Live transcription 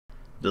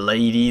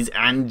Ladies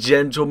and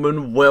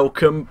gentlemen,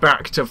 welcome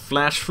back to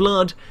Flash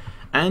Flood,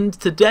 and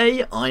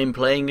today I'm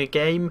playing a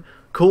game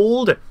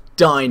called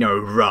Dino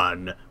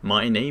Run.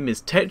 My name is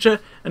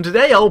Tetcher, and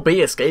today I'll be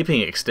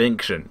escaping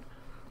extinction.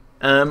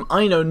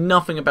 I know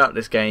nothing about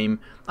this game.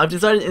 I've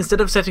decided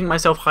instead of setting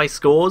myself high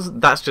scores,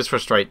 that's just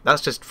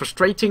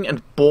frustrating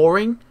and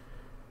boring,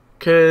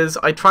 because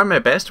I try my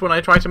best when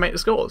I try to make the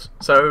scores,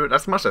 so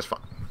that's much less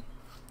fun.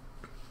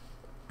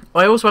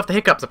 I also have the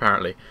hiccups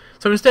apparently.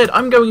 So instead,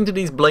 I'm going into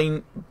these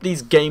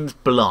games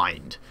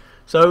blind.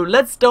 So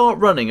let's start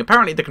running.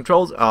 Apparently the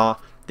controls are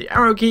the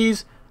arrow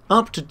keys,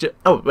 up to...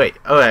 Oh, I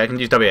can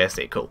use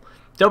WASD, cool.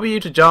 W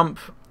to jump,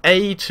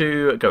 A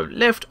to go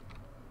left,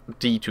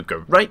 D to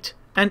go right,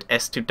 and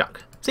S to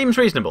duck. Seems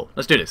reasonable.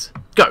 Let's do this.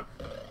 Go!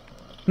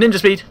 Ninja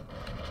speed!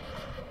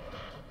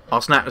 Oh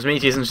snap, there's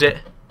meteors and shit.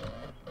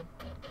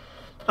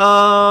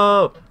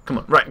 Oh! Come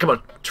on, right, come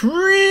on.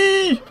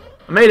 Tree!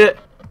 I made it!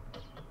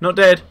 Not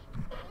dead.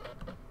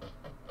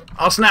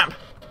 Oh snap!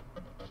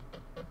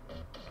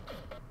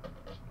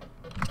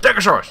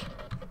 Stegosaurus!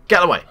 Get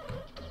out of the way!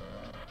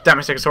 Damn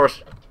it,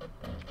 Stegosaurus!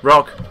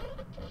 Rock!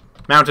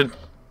 Mountain!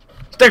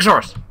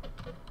 Stegosaurus!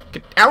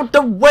 Get out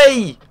the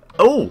way!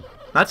 Oh,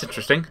 that's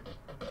interesting.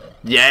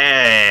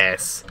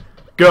 Yes!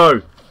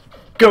 Go!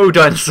 Go,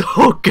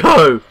 dinosaur!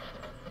 Go!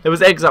 There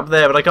was eggs up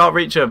there, but I can't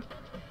reach them.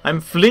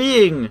 I'm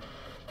fleeing!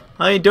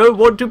 I don't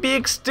want to be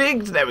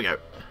extinct! There we go.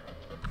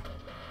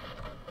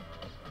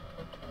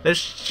 There's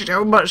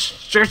so much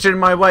shit in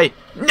my way.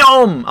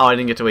 Nom! Oh, I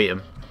didn't get to eat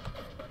them.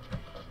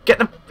 Get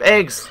the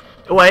eggs.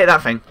 Oh, I ate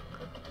that thing.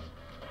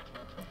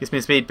 Gives me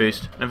a speed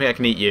boost. I don't think I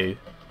can eat you.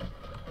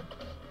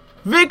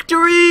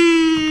 Victory!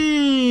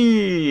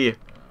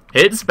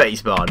 Hit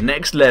spacebar.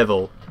 Next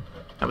level.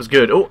 That was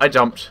good. Oh, I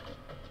jumped.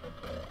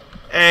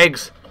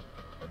 Eggs.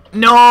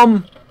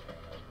 Nom!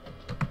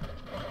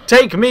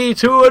 Take me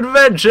to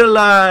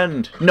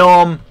Adventureland.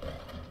 Nom!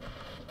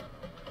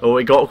 Oh,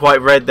 it got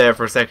quite red there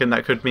for a second.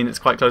 That could mean it's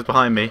quite close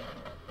behind me.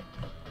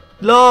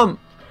 Jump!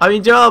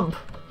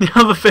 The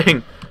other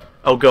thing!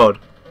 Oh god.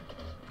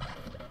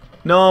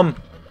 Nom!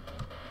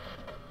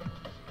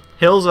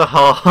 Hills are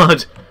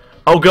hard.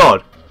 Oh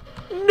god.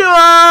 No!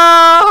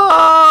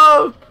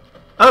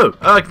 Oh,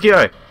 I can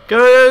go.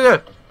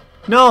 Go!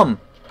 Nom!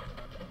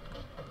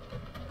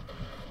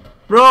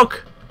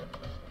 Rock!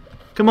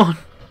 Come on.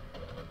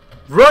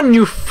 Run,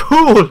 you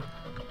fool!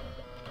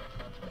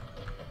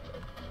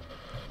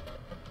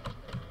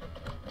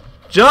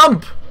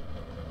 Jump!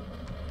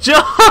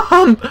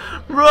 Jump!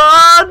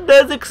 Run!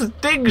 There's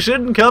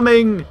extinction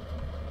coming!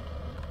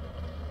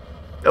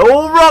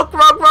 Oh, rock!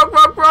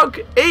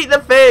 Eat the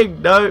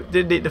thing! No,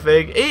 didn't eat the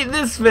thing. Eat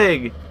this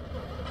thing!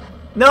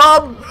 No!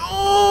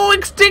 Oh,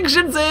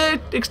 extinction's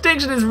here!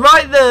 Extinction is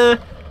right there!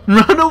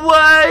 Run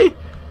away!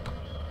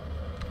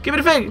 Give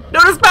me the thing! No,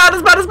 it's bad!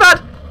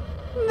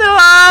 No!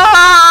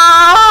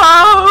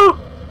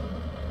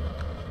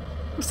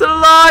 I'm still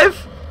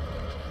alive!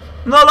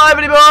 I'm not alive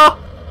anymore!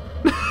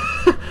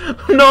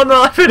 Not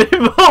alive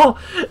anymore!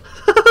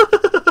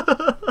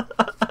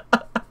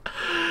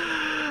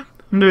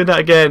 I'm doing that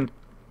again.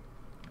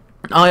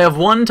 I have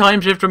one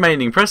time shift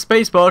remaining. Press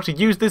spacebar to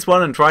use this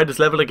one and try this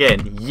level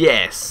again.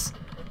 Yes!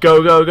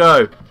 Go!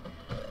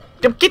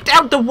 Get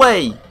out the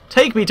way!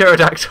 Take me,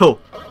 pterodactyl!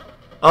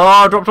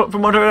 Oh, drop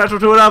from one pterodactyl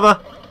to another!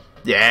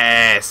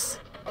 Yes!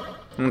 I'm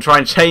going to try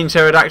and chain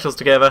pterodactyls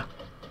together.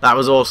 That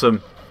was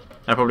awesome.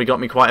 That probably got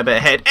me quite a bit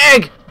ahead.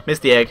 Egg!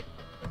 Missed the egg.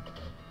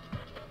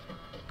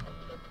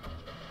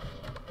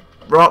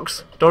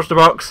 Rocks. Dodge the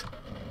rocks.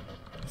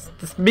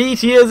 There's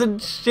meteors and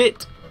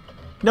shit.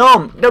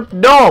 Nom. Nope.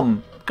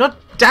 Nom. God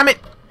damn it.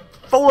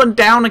 Fallen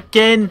down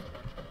again.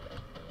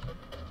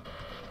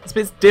 This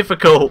bit's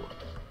difficult.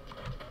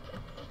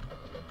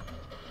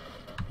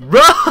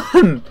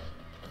 Run!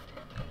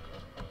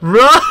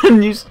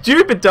 Run, you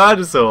stupid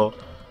dinosaur.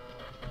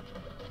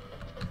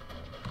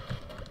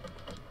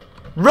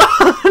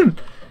 Run!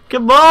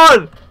 Come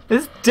on.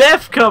 There's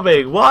death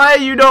coming. Why are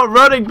you not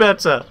running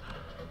better?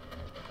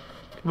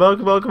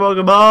 Come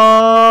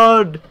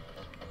on!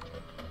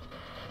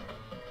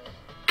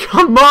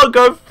 Come on,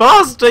 go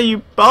faster,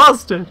 you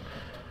bastard!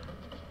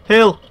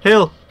 Hill,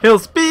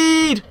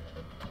 speed!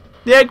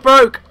 The egg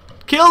broke!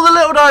 Kill the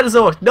little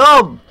dinosaur!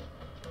 Nom!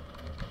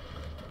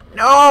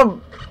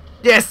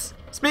 Yes!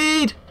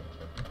 Speed!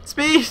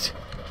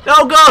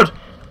 Oh god!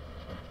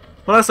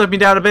 Well, that slowed me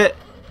down a bit.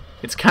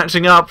 It's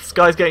catching up, the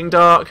sky's getting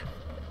dark.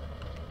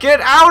 Get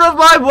out of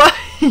my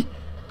way!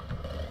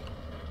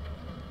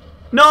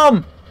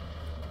 Nom!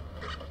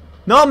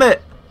 Nom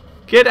it!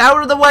 Get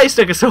out of the way,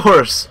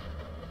 Stegosaurus!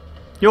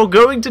 You're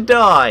going to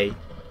die!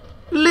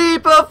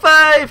 Leap of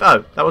faith!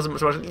 Oh, that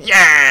wasn't much.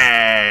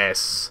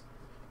 Yes!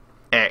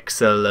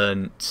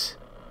 Excellent.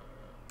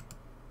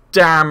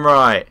 Damn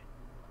right.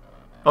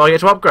 Oh, I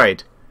get to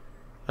upgrade.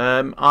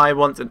 I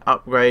want an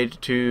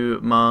upgrade to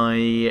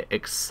my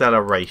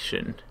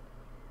acceleration.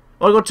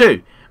 Oh, I got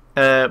two.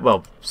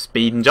 Well,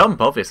 speed and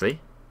jump, obviously.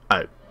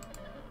 Oh.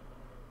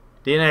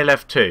 DNA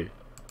left 2.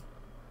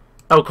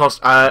 Oh,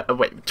 cost,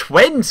 wait,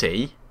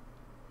 20?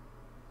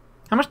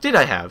 How much did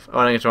I have? Oh,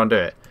 I'm going to try and do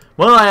it.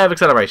 Well, I have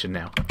acceleration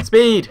now.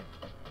 Speed!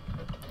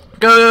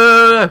 Go!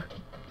 Go,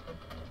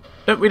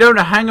 go, go. We don't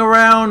hang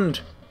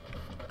around.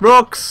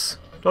 Rocks!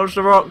 Dodge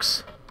the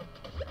rocks.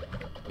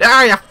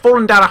 Ah, you're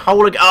falling down a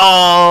hole again.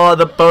 Oh,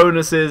 the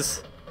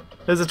bonuses.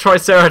 There's a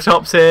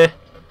Triceratops here.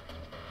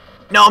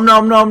 Nom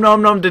nom nom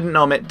nom nom. Didn't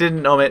nom it.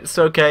 Didn't nom it. It's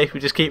okay. We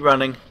just keep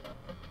running.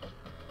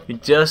 We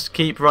just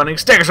keep running.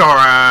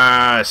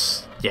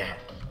 Stegosaurus! Yeah.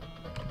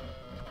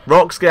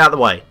 Rocks, get out of the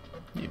way.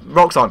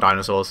 Rocks aren't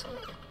dinosaurs.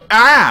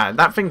 Ah!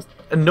 That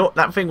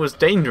thing was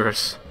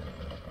dangerous.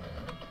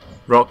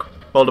 Rock.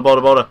 Boulder,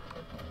 boulder, boulder.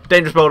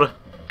 Dangerous boulder.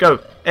 Go.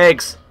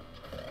 Eggs.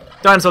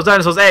 Dinosaurs,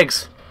 dinosaurs,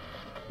 eggs.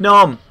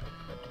 Nom.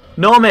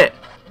 Nom it.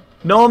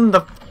 Nom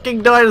the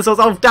fucking dinosaurs.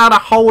 Oh, down a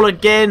hole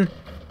again.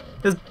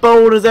 There's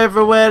boulders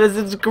everywhere.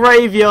 There's a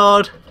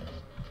graveyard.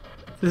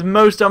 This is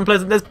most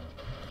unpleasant. There's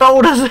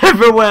boulders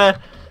everywhere.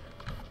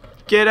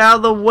 Get out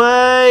of the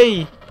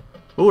way.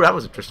 Ooh, that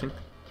was interesting.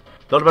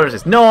 A lot of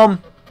bonuses.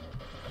 Nom.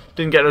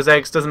 Didn't get those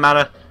eggs. Doesn't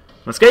matter.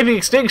 I'm escaping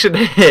extinction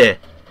here.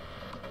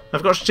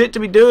 I've got shit to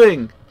be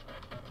doing.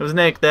 There was an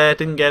egg there.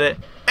 Didn't get it.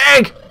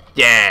 Egg.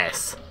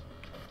 Yes.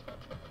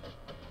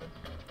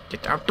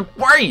 Get out the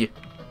way.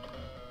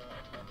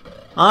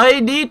 I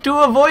need to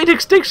avoid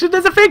extinction.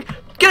 There's a thing.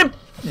 Get him.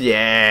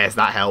 Yes,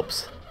 that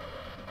helps.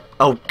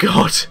 Oh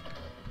god.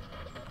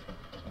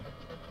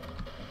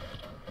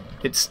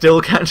 It's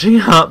still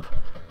catching up.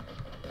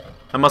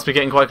 I must be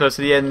getting quite close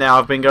to the end now.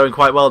 I've been going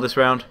quite well this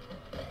round.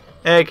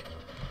 Egg.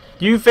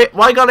 You fit.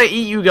 Why can't I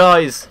eat you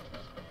guys?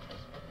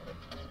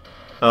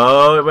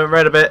 Oh, it went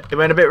red a bit. It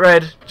went a bit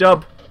red.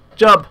 Jump.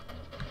 Jump.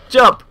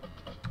 Jump.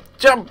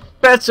 Jump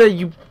better,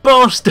 you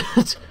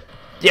bastard.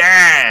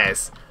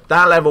 Yes.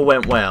 That level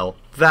went well.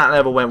 That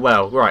level went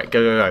well. Right,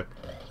 go, go, go.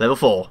 Level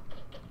 4.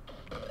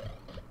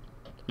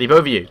 Leap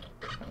over you.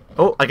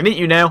 Oh, I can eat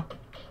you now.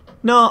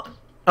 No.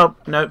 Oh,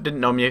 no, didn't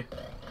nom you.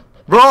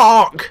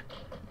 Rock!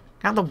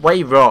 Get out of the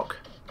way, rock.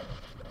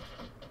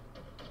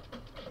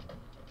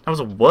 That was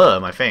a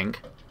worm, I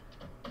think.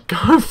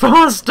 Go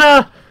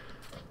faster!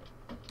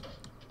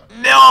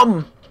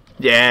 Nom!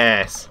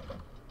 Yes.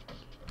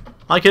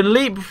 I can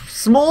leap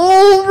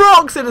small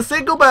rocks in a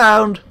single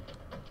bound.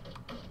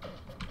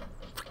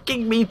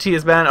 Fucking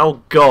meteors, man.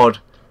 Oh, God.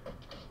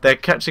 They're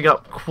catching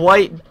up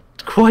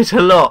quite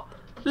a lot.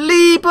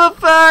 Leap of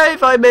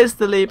faith! I missed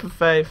the leap of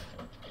faith.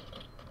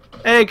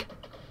 Egg.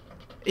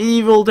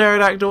 Evil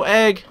pterodactyl.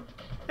 Egg.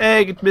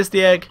 Egg. Missed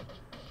the egg.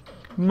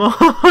 Come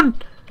on.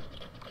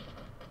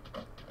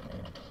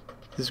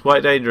 This is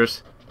quite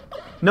dangerous.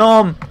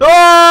 Nom.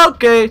 Oh,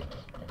 okay.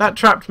 That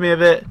trapped me a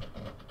bit.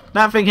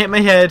 That thing hit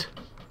my head.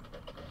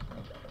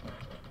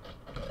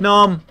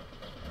 Nom.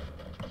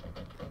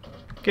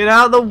 Get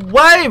out of the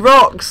way,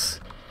 rocks.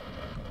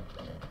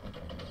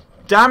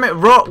 Damn it,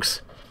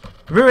 rocks.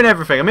 Ruin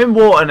everything. I'm in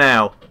water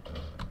now.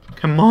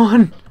 Come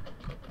on.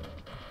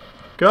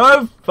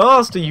 Go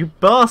faster, you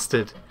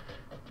bastard.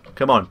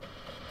 Come on.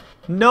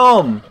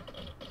 Nom.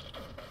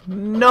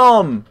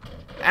 Nom.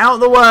 Out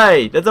the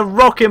way. There's a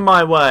rock in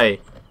my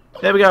way.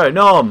 There we go.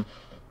 Nom.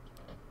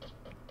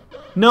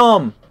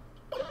 Nom.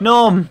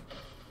 Nom.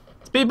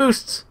 Speed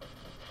boosts.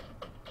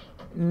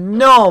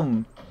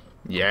 Nom.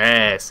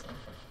 Yes.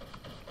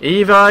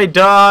 If I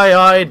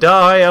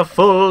die a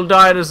full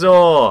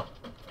dinosaur.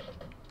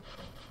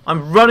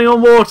 I'm running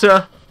on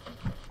water.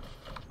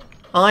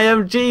 I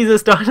am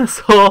Jesus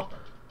dinosaur.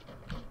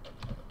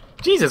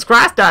 Jesus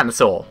Christ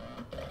dinosaur.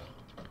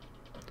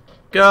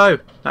 Go.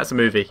 That's a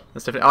movie.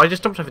 That's definitely. Oh, I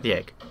just jumped over the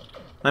egg.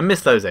 I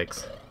missed those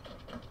eggs.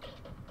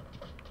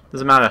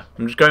 Doesn't matter.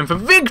 I'm just going for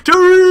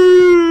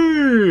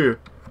victory.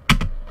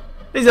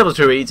 These levels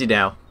are too easy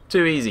now.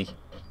 Too easy.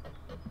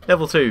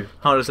 Level 2,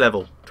 hardest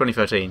level,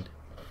 2013.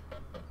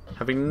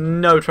 Having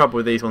no trouble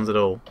with these ones at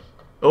all.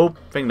 Oh,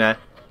 thing there.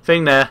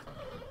 Thing there.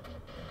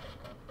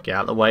 Get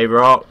out of the way,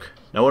 rock.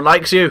 No one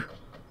likes you.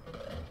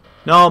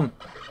 Nom.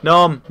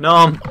 Nom.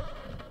 Nom.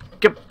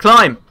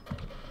 Climb.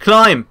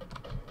 Climb.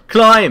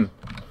 Climb.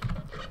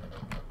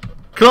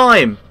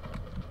 Climb.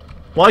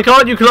 Why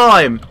can't you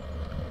climb?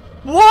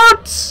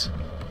 What?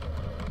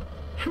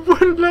 It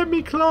wouldn't let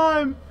me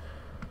climb.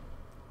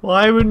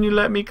 Why wouldn't you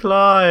let me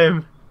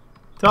climb?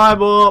 Time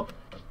warp.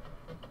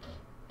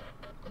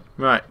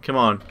 Right, come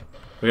on.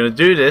 We're going to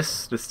do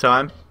this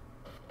time.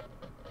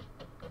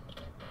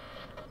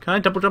 Can I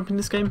double jump in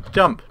this game?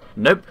 Jump.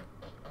 Nope.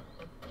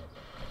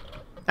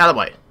 Out of the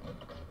way.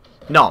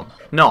 Nom.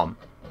 Nom.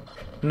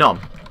 Nom.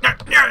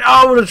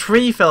 Oh, the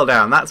tree fell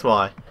down. That's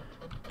why.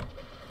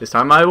 This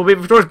time I will be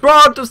victorious.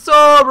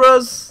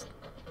 Brontosaurus.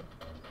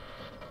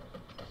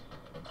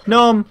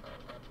 Nom.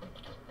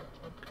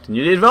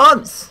 Continue the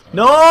advance.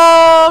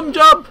 Nom.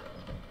 Jump.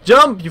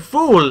 Jump, you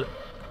fool.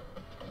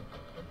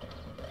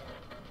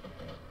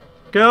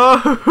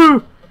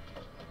 Go.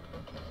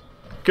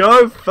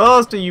 Go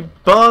faster, you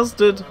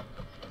bastard.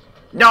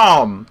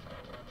 Nom.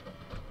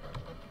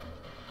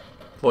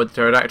 Avoid the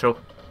pterodactyl.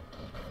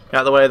 Get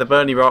out of the way of the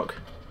Bernie rock.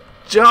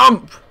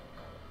 Jump.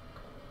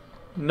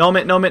 Nom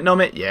it, nom it,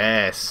 nom it.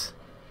 Yes.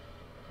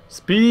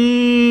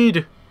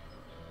 Speed.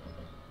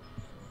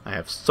 I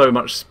have so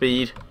much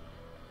speed.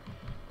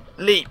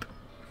 Leap!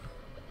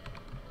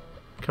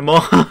 Come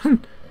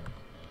on!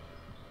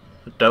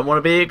 I don't want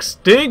to be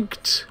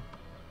extinct!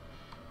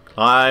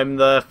 Climb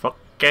the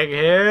fucking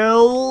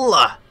hill!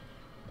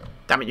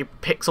 Damn it, you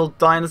pixel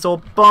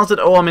dinosaur bastard!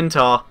 Oh, I'm in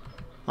tar.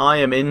 I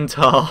am in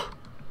tar.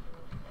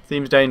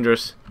 Seems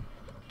dangerous.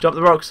 Jump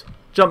the rocks!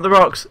 Jump the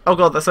rocks! Oh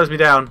god, that slows me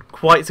down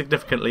quite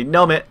significantly.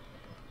 Numb it!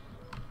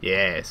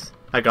 Yes,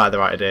 I got the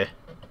right idea.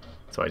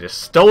 So I just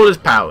stole his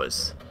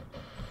powers.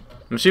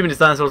 I'm assuming this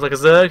dinosaur's like a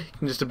Zerg. You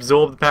can just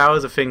absorb the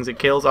powers of things it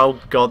kills. Oh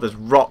god, there's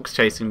rocks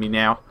chasing me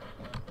now.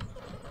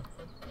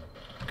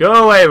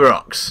 Go away,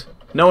 rocks.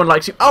 No one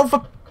likes you. Oh,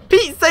 for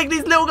Pete's sake,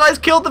 these little guys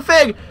killed the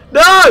thing!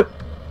 No!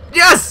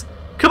 Yes!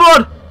 Come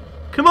on!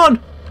 Come on!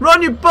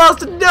 Run, you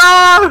bastard!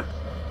 No!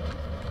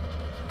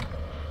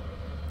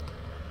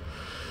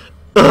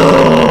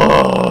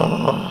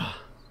 Ugh.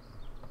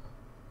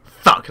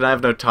 Fuck, and I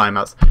have no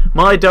timeouts.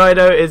 My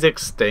dino is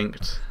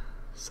extinct.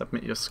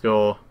 Submit your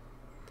score.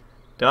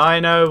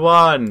 Dino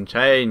 1,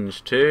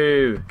 change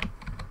to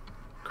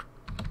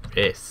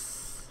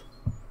Chris.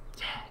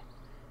 Yeah.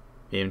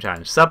 Medium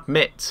challenge.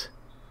 Submit.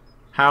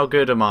 How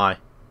good am I?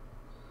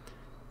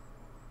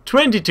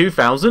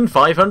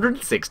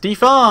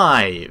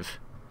 22,565.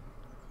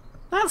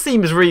 That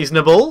seems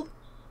reasonable.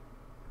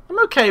 I'm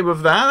okay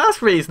with that.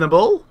 That's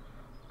reasonable.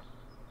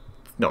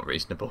 It's not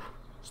reasonable.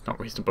 It's not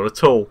reasonable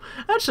at all.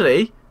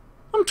 Actually,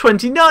 I'm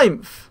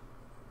 29th.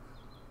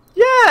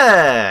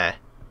 Yeah.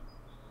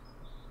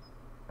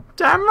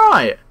 Damn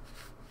right.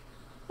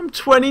 I'm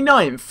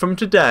 29th from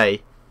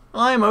today.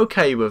 I'm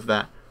okay with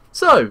that.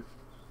 So,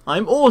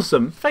 I'm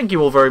awesome. Thank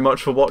you all very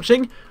much for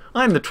watching.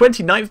 I'm the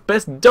 29th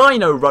best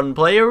Dino Run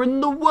player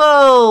in the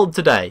world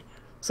today.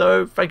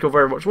 So, thank you all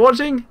very much for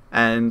watching,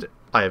 and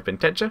I have been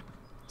Tetcher.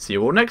 See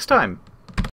you all next time.